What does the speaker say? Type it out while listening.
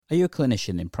Are you a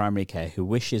clinician in primary care who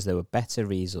wishes there were better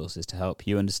resources to help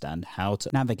you understand how to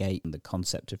navigate the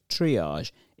concept of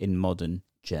triage in modern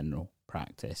general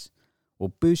practice?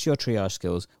 We'll boost your triage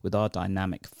skills with our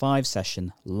dynamic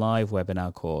 5-session live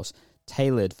webinar course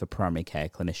tailored for primary care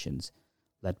clinicians.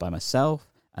 Led by myself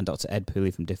and Dr. Ed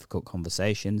Pooley from Difficult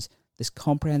Conversations, this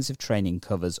comprehensive training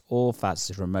covers all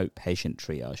facets of remote patient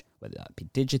triage, whether that be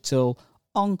digital,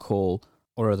 on-call,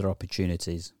 or other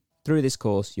opportunities. Through this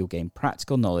course, you'll gain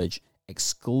practical knowledge,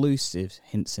 exclusive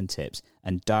hints and tips,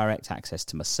 and direct access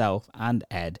to myself and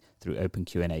Ed through open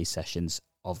Q&A sessions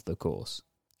of the course.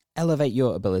 Elevate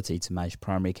your ability to manage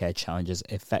primary care challenges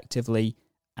effectively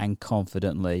and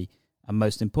confidently, and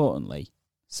most importantly,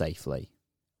 safely.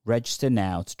 Register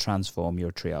now to transform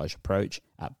your triage approach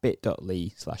at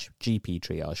bit.ly/GP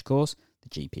triage course, the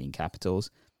GP in capitals,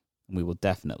 and we will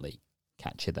definitely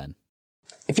catch you then.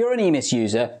 If you're an EMIS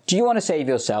user, do you want to save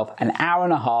yourself an hour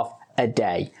and a half a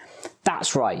day?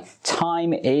 That's right,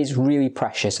 time is really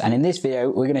precious, and in this video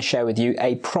we're going to share with you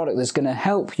a product that's going to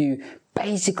help you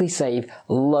basically save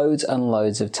loads and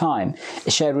loads of time.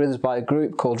 It's shared with us by a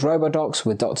group called RoboDocs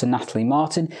with Dr. Natalie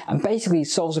Martin, and basically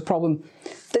solves a problem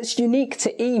that's unique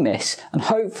to EMIS and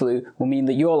hopefully will mean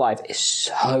that your life is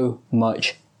so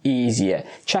much easier.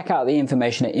 Check out the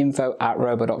information at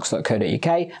info@robodocs.co.uk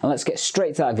and let's get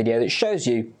straight to that video that shows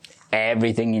you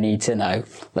everything you need to know.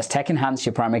 Let's tech enhance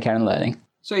your primary care and learning.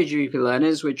 So, GP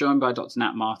learners, we're joined by Dr.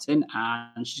 Nat Martin,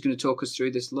 and she's going to talk us through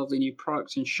this lovely new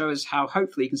product and show us how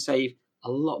hopefully you can save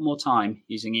a lot more time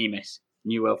using EMIS.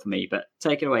 New world for me, but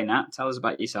take it away, Nat. Tell us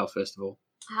about yourself first of all.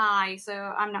 Hi, so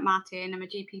I'm Nat Martin. I'm a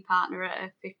GP partner at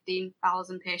a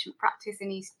 15,000 patient practice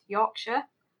in East Yorkshire.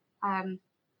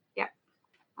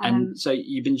 And so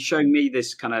you've been showing me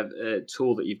this kind of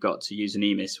tool that you've got to use an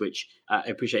EMIS, which I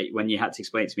appreciate when you had to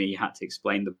explain it to me, you had to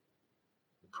explain the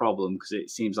problem because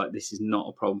it seems like this is not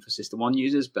a problem for System 1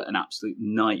 users, but an absolute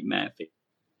nightmare for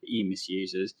EMIS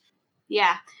users.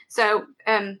 Yeah, so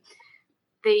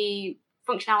the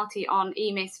functionality on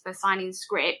EMIS for signing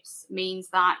scripts means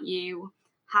that you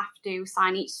have to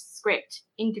sign each script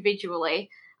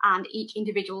individually, and each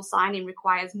individual signing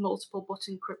requires multiple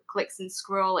button clicks and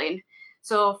scrolling.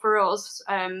 So for us,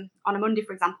 on a Monday,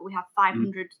 for example, we have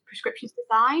 500 prescriptions to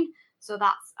sign. So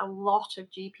that's a lot of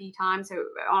GP time. So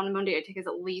on a Monday, it takes us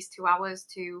at least 2 hours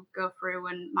to go through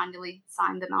and manually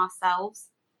sign them ourselves.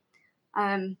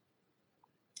 I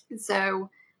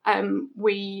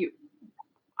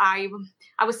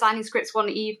was signing scripts one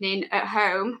evening at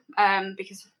home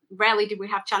because rarely did we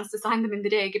have a chance to sign them in the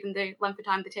day, given the length of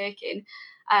time they're taking.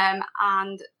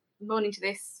 And moaning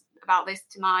about this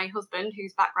to my husband,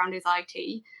 whose background is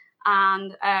IT,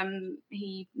 and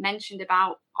he mentioned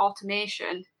about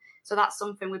automation. So that's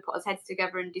something we put our heads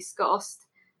together and discussed,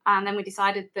 and then we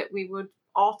decided that we would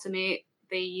automate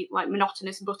the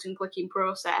monotonous button clicking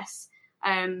process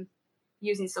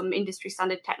using some industry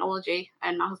standard technology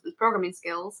and my husband's programming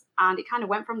skills, and it kind of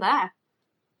went from there.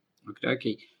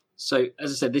 Okay. So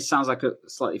as I said, this sounds like a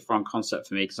slightly foreign concept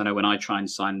for me, because I know when I try and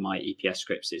sign my EPS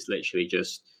scripts, it's literally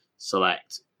just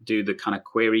select, do the kind of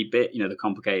query bit, the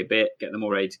complicated bit, get them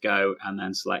all ready to go, and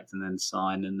then select and then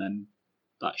sign, and then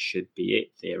that should be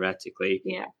it theoretically.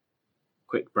 Yeah.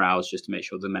 Quick browse just to make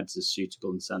sure the meds are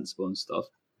suitable and sensible and stuff.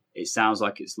 It sounds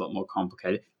like it's a lot more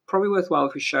complicated. Probably worthwhile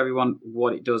if we show everyone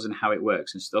what it does and how it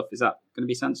works and stuff. Is that going to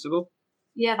be sensible?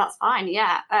 Yeah, that's fine.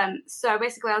 Yeah. So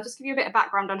basically, I'll just give you a bit of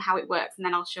background on how it works, and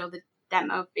then I'll show the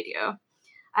demo video.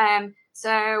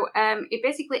 It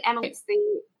basically emulates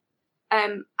the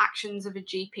actions of a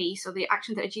GP, so the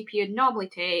actions that a GP would normally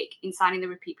take in signing the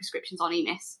repeat prescriptions on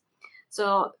EMIS.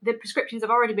 So the prescriptions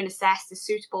have already been assessed as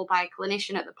suitable by a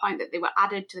clinician at the point that they were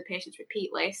added to the patient's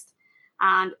repeat list,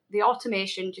 and the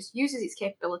automation just uses its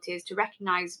capabilities to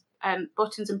recognise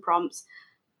buttons and prompts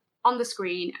on the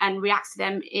screen and reacts to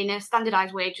them in a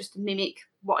standardised way just to mimic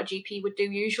what a GP would do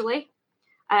usually.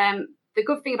 The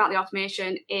good thing about the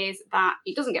automation is that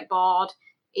it doesn't get bored,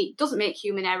 it doesn't make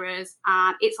human errors,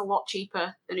 and it's a lot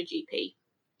cheaper than a GP.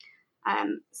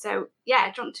 I'll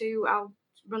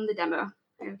run the demo.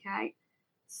 Okay.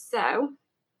 So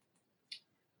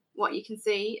what you can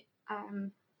see,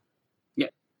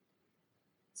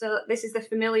 so this is the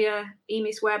familiar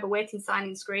EMIS web awaiting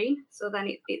signing screen. So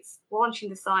then it's launching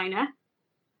the signer,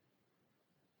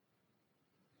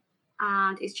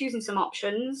 and it's choosing some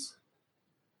options,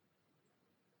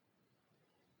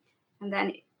 and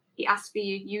then it asks for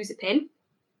your user PIN.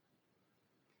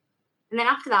 And then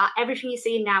after that, everything you're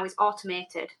seeing now is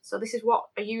automated. So this is what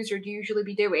a user would usually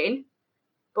be doing,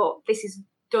 but this is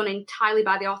done entirely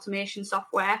by the automation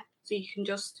software. So you can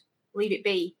just leave it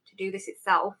be to do this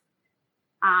itself.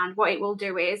 And what it will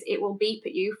do is it will beep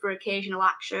at you for occasional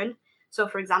action. So,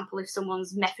 for example, if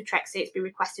someone's methotrexate's been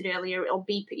requested earlier, it'll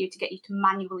beep at you to get you to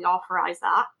manually authorise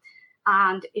that.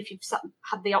 And if you've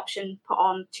had the option put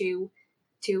on to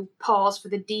pause for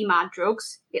the DMAD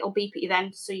drugs, it'll beep at you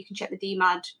then so you can check the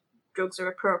DMAD drugs are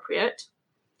appropriate.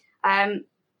 And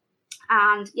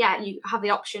yeah, you have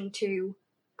the option to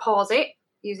pause it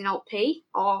using Alt-P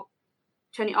or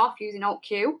turn it off using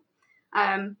Alt-Q.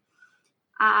 And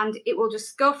it will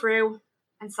just go through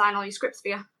and sign all your scripts for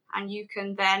you. And you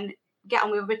can then get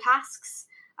on with other tasks,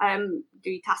 do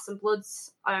your tasks and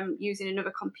bloods using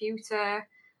another computer,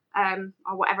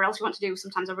 or whatever else you want to do.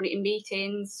 Sometimes I run it in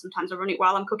meetings, sometimes I run it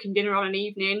while I'm cooking dinner on an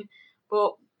evening.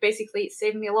 But basically, it's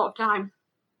saving me a lot of time.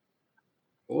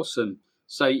 Awesome.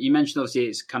 So you mentioned obviously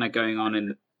it's kind of going on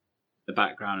in the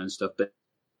background and stuff, but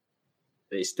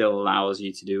it still allows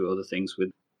you to do other things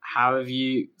with. How have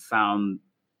you found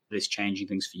this changing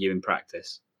things for you in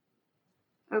practice?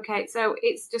 Okay, so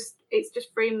it's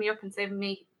just freeing me up and saving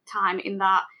me time in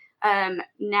that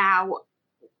now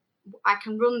I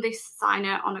can run this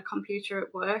signer on a computer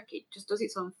at work. It just does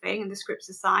its own thing and the scripts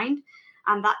are signed.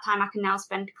 And that time I can now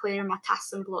spend clearing my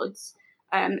tasks and bloods.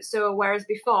 So whereas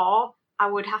before I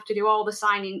would have to do all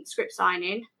the script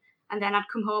signing, and then I'd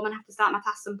come home and have to start my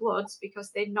tasks and bloods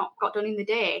because they'd not got done in the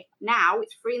day. Now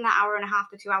it's freeing that hour and a half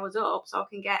to 2 hours up so I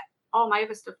can get all my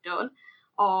other stuff done,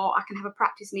 or I can have a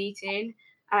practice meeting.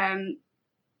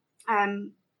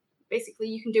 Basically,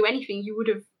 you can do anything you would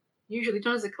have usually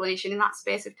done as a clinician in that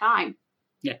space of time.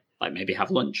 Yeah, like maybe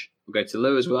have lunch. We'll go to the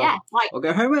loo as well. Yeah, like or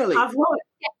go home early. Have lunch.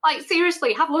 Yeah, like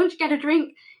seriously, have lunch, get a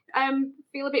drink,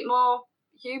 feel a bit more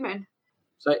human.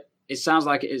 So it sounds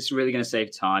like it's really going to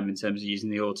save time in terms of using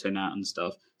the AutoNat and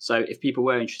stuff. So if people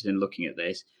were interested in looking at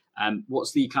this,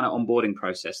 what's the kind of onboarding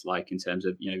process like in terms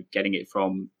of getting it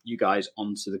from you guys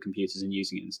onto the computers and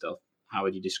using it and stuff? How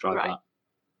would you describe that?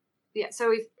 Yeah,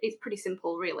 so it's pretty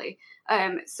simple, really.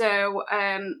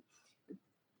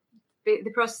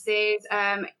 The process is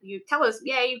you tell us,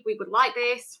 yay, we would like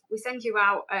this. We send you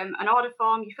out an order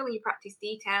form. You fill in your practice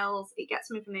details. It gets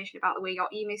some information about the way your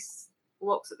EMIS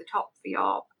looks at the top for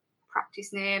your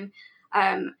practice name.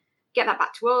 Get that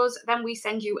back to us. Then we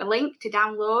send you a link to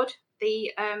download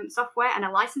the software and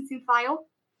a licensing file.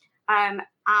 And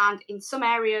in some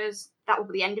areas, that will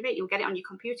be the end of it. You'll get it on your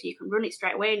computer. You can run it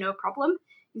straight away, no problem.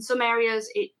 In some areas,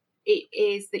 it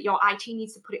is that your IT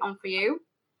needs to put it on for you.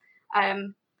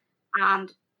 And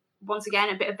once again,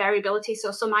 a bit of variability.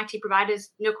 So some IT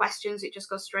providers, no questions, it just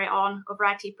goes straight on. Other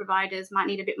IT providers might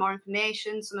need a bit more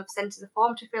information. Some have sent us a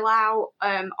form to fill out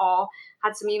or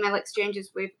had some email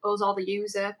exchanges with us or the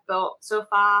user. But so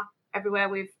far, everywhere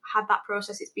we've had that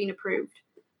process, it's been approved.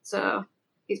 So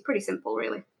it's pretty simple,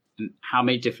 really. And how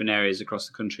many different areas across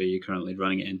the country are you currently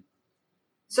running it in?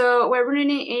 So we're running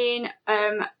it in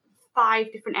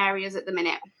 5 different areas at the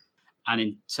minute. And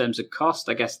in terms of cost,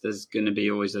 I guess there's going to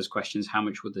be always those questions. How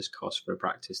much would this cost for a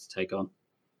practice to take on?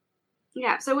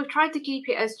 Yeah, so we've tried to keep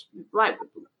it as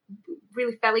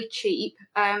really fairly cheap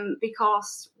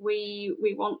because we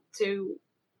want to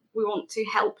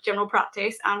help general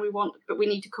practice but we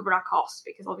need to cover our costs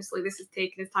because obviously this has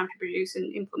taken us time to produce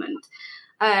and implement.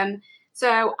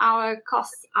 So our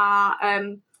costs are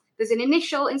there's an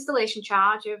initial installation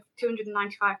charge of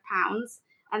 £295.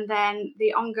 And then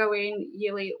the ongoing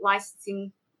yearly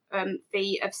licensing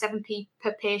fee of 7p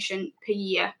per patient per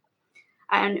year.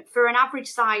 And for an average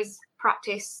size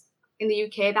practice in the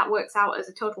UK, that works out as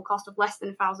a total cost of less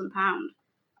than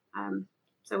 £1,000.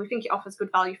 So we think it offers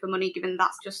good value for money, given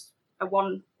that's just a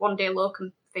one day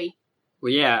locum fee.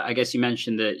 Well, yeah, I guess you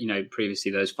mentioned that,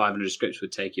 previously those 500 scripts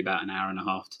would take you about an hour and a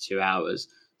half to 2 hours.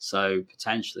 So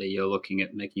potentially you're looking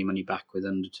at making your money back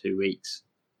within under 2 weeks.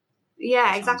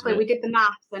 Yeah, exactly. We did the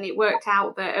maths and it worked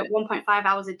out that at 1.5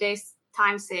 hours a day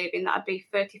time saving, that'd be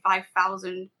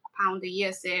 £35,000 a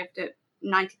year saved at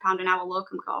 £90 an hour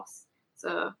locum costs.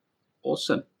 So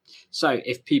awesome. So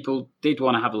if people did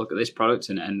want to have a look at this product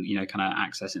and kind of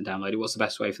access and download it, what's the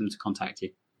best way for them to contact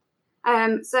you?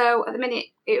 So at the minute,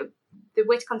 the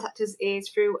way to contact us is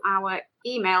through our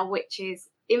email, which is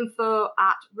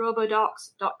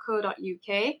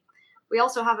info@robodocs.co.uk. We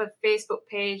also have a Facebook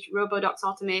page, Robodocs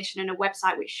Automation, and a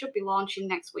website which should be launching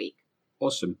next week.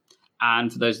 Awesome.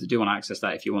 And for those that do want to access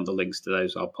that, if you want the links to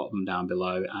those, I'll pop them down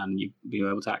below and you'll be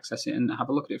able to access it and have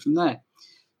a look at it from there.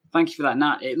 Thank you for that,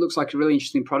 Nat. It looks like a really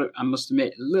interesting product, I must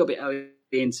admit, a little bit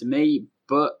alien to me,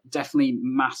 but definitely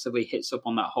massively hits up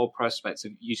on that whole prospect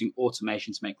of using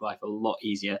automation to make life a lot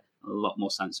easier, a lot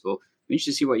more sensible. I'm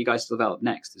interested to see what you guys develop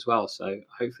next as well, so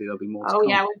hopefully there'll be more to come.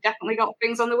 Yeah, we've definitely got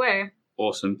things on the way.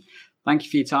 Awesome. Thank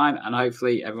you for your time, and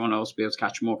hopefully everyone else will be able to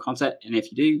catch more content. And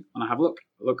if you do want to have a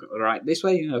look right this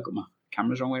way. I've got my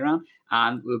camera's wrong way around,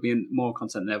 and there'll be more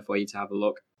content there for you to have a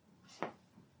look.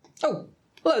 Oh,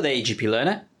 hello there, EGP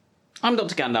learner. I'm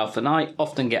Dr. Gandalf, and I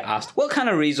often get asked, what kind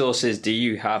of resources do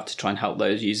you have to try and help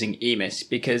those using EMIS?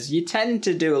 Because you tend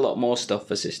to do a lot more stuff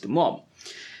for System 1.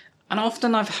 And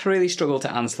often I've really struggled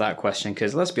to answer that question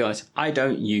because, let's be honest, I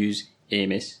don't use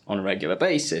EMIS on a regular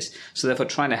basis. So therefore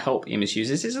trying to help EMIS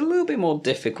users is a little bit more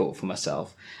difficult for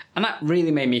myself. And that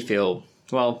really made me feel,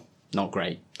 well, not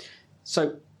great.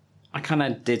 So I kind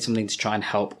of did something to try and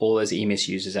help all those EMIS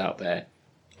users out there.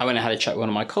 I went and had a chat with one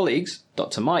of my colleagues,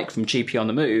 Dr. Mike from GP on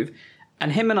the Move,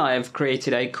 and him and I have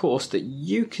created a course that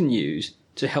you can use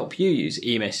to help you use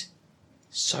EMIS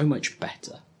so much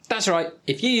better. That's right,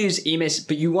 if you use EMIS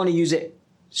but you want to use it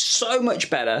so much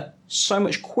better, so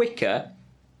much quicker,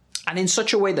 and in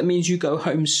such a way that means you go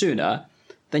home sooner,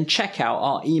 then check out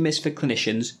our EMIS for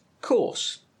Clinicians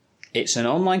course. It's an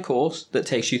online course that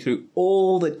takes you through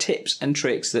all the tips and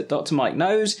tricks that Dr. Mike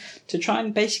knows to try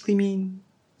and basically mean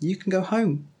you can go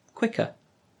home quicker.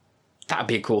 That'd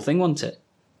be a cool thing, wouldn't it?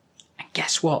 And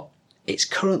guess what? It's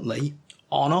currently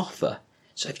on offer.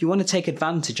 So if you want to take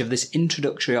advantage of this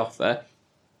introductory offer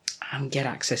and get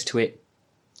access to it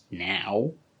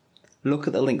now, look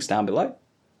at the links down below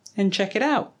and check it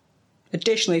out.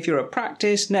 Additionally, if you're a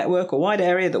practice, network or wide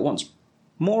area that wants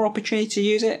more opportunity to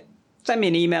use it, send me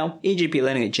an email,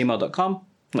 egplearning@gmail.com,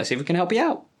 and let's see if we can help you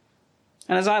out.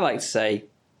 And as I like to say,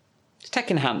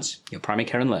 tech enhance your primary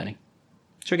care and learning.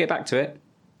 Shall we get back to it?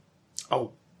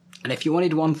 Oh, and if you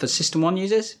wanted one for System 1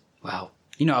 users, well,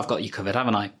 you know I've got you covered,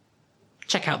 haven't I?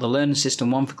 Check out the Learn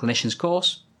System 1 for Clinicians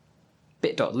course,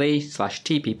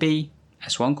 bit.ly/TPP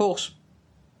S1 course.